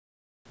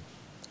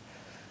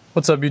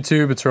What's up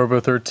YouTube, it's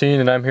Robo13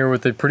 and I'm here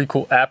with a pretty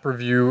cool app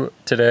review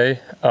today.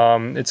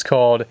 It's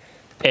called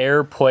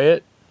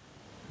PlayIt,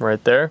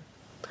 right there.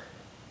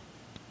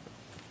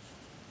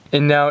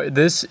 And now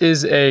this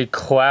is a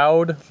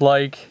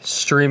cloud-like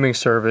streaming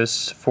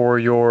service for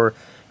your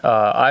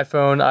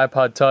iPhone,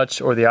 iPod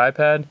Touch, or the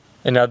iPad.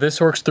 And now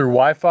this works through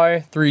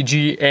Wi-Fi,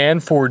 3G,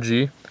 and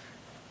 4G.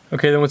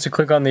 Okay, then once you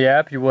click on the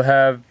app, you will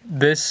have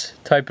this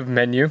type of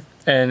menu.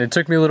 And it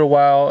took me a little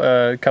while,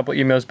 a couple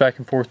emails back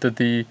and forth with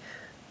the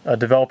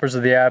developers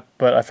of the app,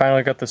 but I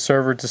finally got the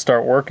server to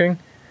start working.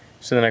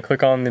 So then I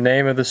click on the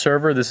name of the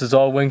server. This is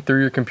all linked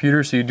through your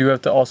computer, so you do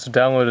have to also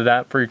download an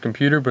app for your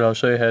computer, but I'll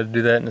show you how to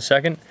do that in a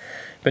second.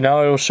 But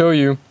now it will show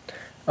you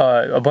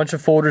a bunch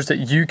of folders that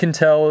you can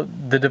tell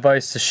the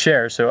device to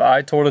share. So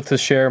I told it to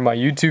share my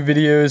YouTube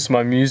videos,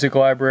 my music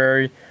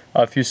library,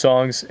 a few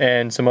songs,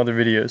 and some other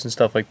videos and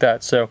stuff like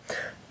that. So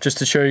just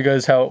to show you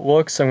guys how it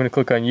looks, I'm going to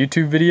click on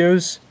YouTube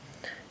videos.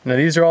 Now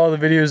these are all the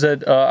videos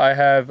that I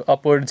have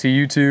uploaded to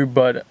YouTube,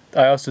 but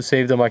I also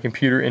saved on my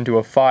computer into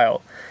a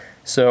file.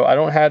 So I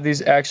don't have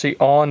these actually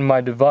on my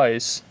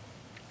device,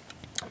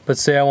 but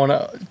say I want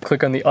to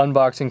click on the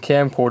unboxing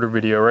camcorder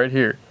video right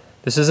here.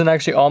 This isn't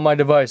actually on my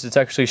device, it's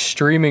actually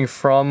streaming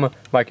from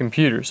my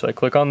computer. So I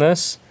click on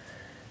this,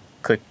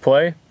 click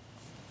play.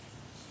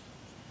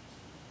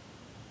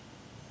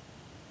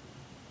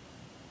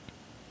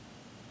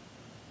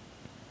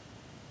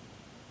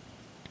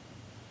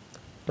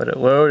 Let it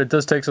load. It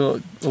does take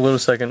a little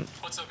second.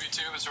 What's up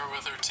YouTube, it's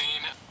Robo13.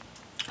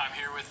 I'm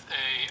here with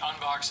a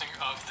unboxing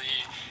of the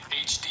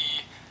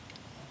HD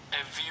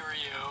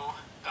Everio.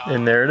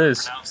 And there it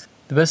is.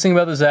 The best thing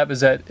about this app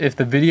is that if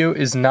the video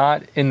is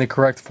not in the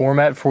correct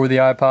format for the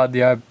iPod,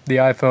 the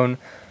iPhone,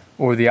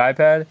 or the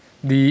iPad,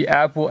 the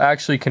app will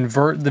actually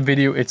convert the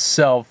video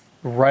itself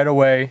right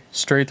away,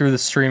 straight through the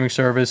streaming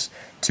service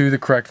to the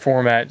correct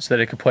format so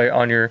that it can play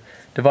on your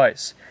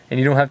device. And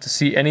you don't have to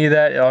see any of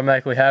that. It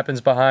automatically happens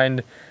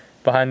behind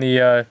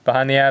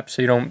the app,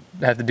 so you don't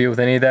have to deal with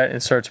any of that, and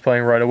it starts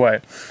playing right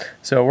away.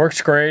 So it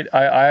works great.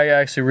 I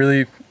actually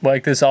really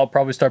like this. I'll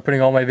probably start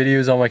putting all my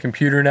videos on my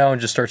computer now and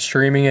just start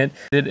streaming it.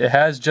 It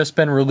has just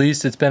been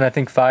released. It's been, I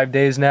think, 5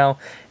 days now,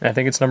 and I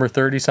think it's number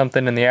 30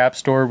 something in the App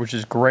Store, which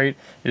is great.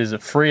 It is a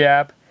free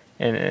app,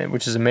 and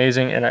which is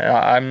amazing, and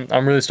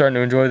I'm really starting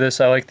to enjoy this.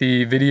 I like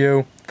the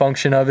video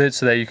function of it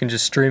so that you can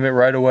just stream it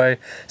right away.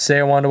 Say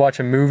I wanted to watch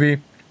a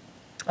movie,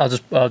 I'll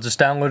just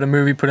download a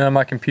movie, put it on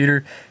my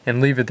computer,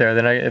 and leave it there.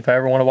 Then if I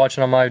ever want to watch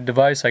it on my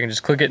device, I can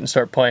just click it and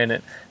start playing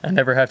it. I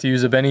never have to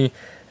use up any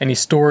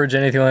storage,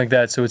 anything like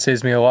that. So it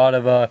saves me a lot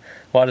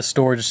of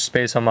storage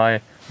space on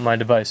my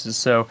devices.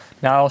 So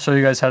now I'll show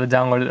you guys how to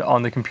download it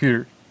on the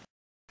computer.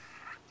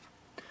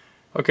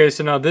 Okay,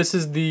 so now this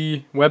is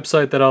the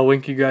website that I'll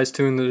link you guys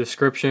to in the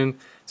description.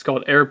 It's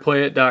called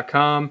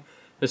PlayIt.com.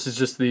 This is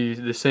just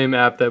the same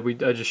app that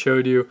I just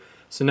showed you.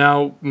 So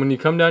now when you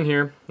come down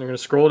here, you're going to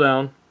scroll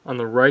down. On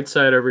the right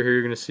side over here,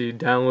 you're going to see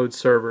Download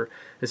Server.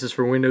 This is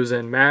for Windows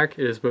and Mac.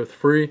 It is both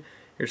free.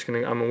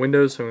 I'm on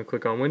Windows, so I'm going to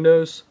click on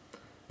Windows.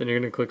 Then you're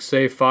going to click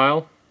Save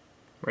File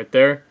right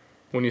there.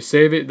 When you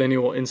save it, then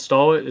you will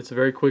install it. It's a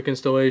very quick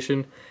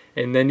installation.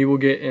 And then you will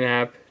get an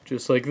app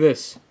just like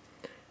this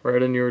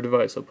right on your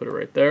device. I'll put it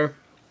right there.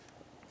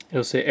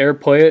 It'll say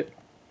PlayIt.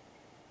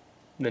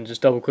 Then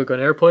just double click on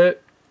PlayIt.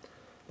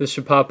 This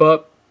should pop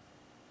up.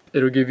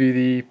 It'll give you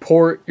the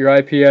port, your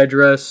IP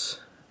address.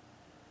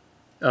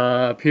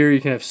 Up here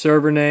you can have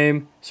server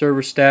name,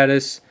 server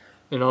status,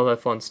 and all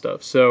that fun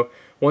stuff. So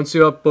once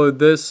you upload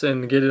this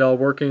and get it all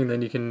working,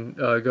 then you can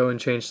go and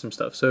change some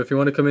stuff. So if you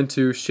want to come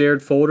into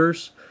shared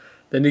folders,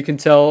 then you can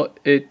tell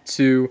it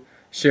to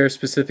share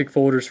specific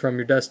folders from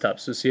your desktop.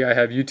 So see, I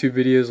have YouTube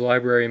videos,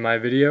 library, and my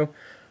video.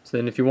 So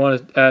then if you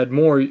want to add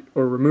more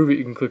or remove it,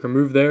 you can click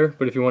remove there.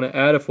 But if you want to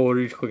add a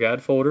folder, you click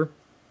add folder.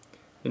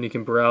 Then you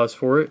can browse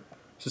for it.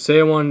 So say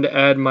I wanted to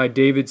add my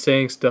David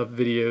saying stuff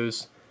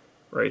videos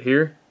right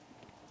here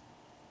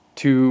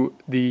to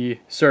the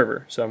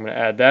server. So I'm going to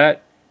add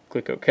that,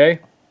 click OK,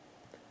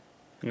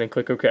 and then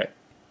click OK.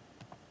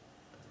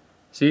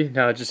 See,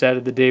 now I just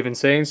added the David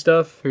saying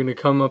stuff. You're going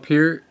to come up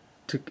here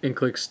and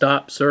click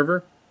Stop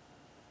Server,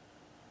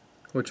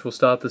 which will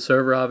stop the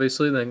server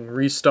obviously. Then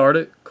restart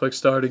it, click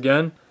Start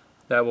again.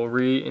 That will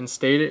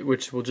reinstate it,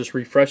 which will just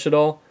refresh it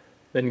all.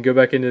 Then you go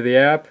back into the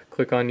app,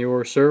 click on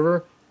your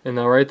server, and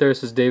now right there it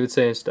says David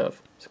saying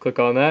stuff. So click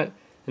on that,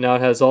 and now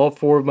it has all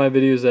 4 of my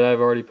videos that I've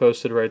already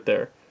posted right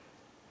there.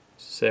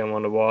 So say I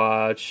want to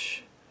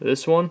watch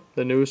this one,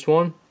 the newest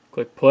one,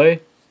 click play.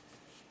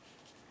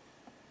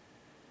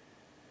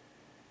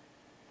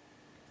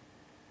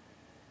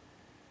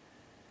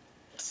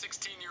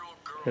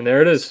 And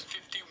there it is.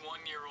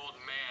 51-year-old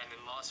man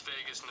in Las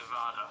Vegas,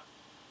 Nevada.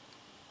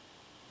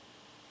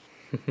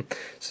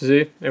 So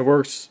see, it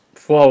works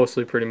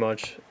flawlessly pretty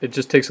much. It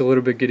just takes a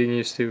little bit getting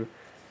used to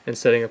and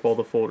setting up all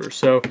the folders.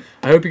 So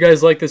I hope you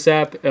guys like this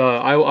app.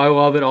 I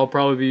love it. I'll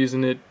probably be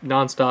using it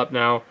nonstop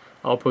now.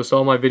 I'll post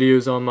all my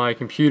videos on my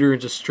computer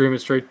and just stream it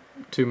straight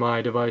to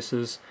my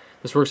devices.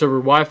 This works over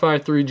Wi-Fi,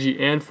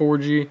 3G, and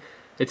 4G.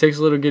 It takes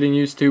a little getting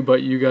used to,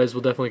 but you guys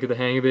will definitely get the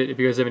hang of it. If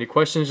you guys have any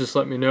questions, just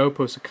let me know.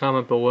 Post a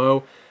comment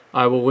below.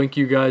 I will link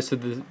you guys to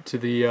the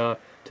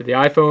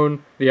iPhone,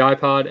 the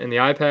iPod, and the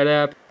iPad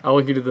app. I'll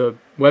link you to the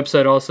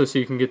website also, so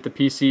you can get the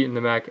PC and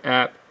the Mac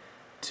app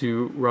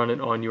to run it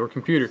on your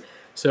computer.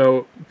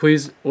 So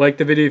please like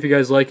the video if you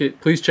guys like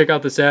it. Please check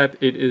out this app.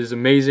 It is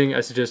amazing.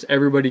 I suggest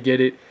everybody get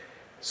it.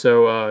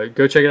 So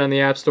go check it on the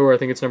App Store. I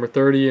think it's number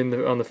 30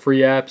 on the free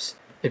apps.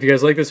 If you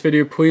guys like this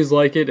video, please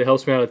like it. It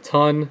helps me out a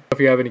ton. If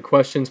you have any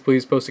questions,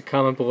 please post a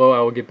comment below. I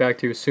will get back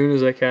to you as soon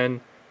as I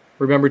can.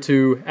 Remember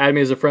to add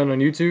me as a friend on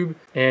YouTube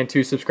and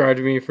to subscribe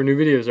to me for new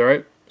videos,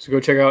 alright? So go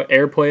check out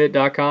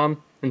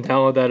airplayit.com and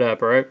download that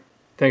app, alright?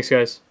 Thanks,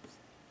 guys.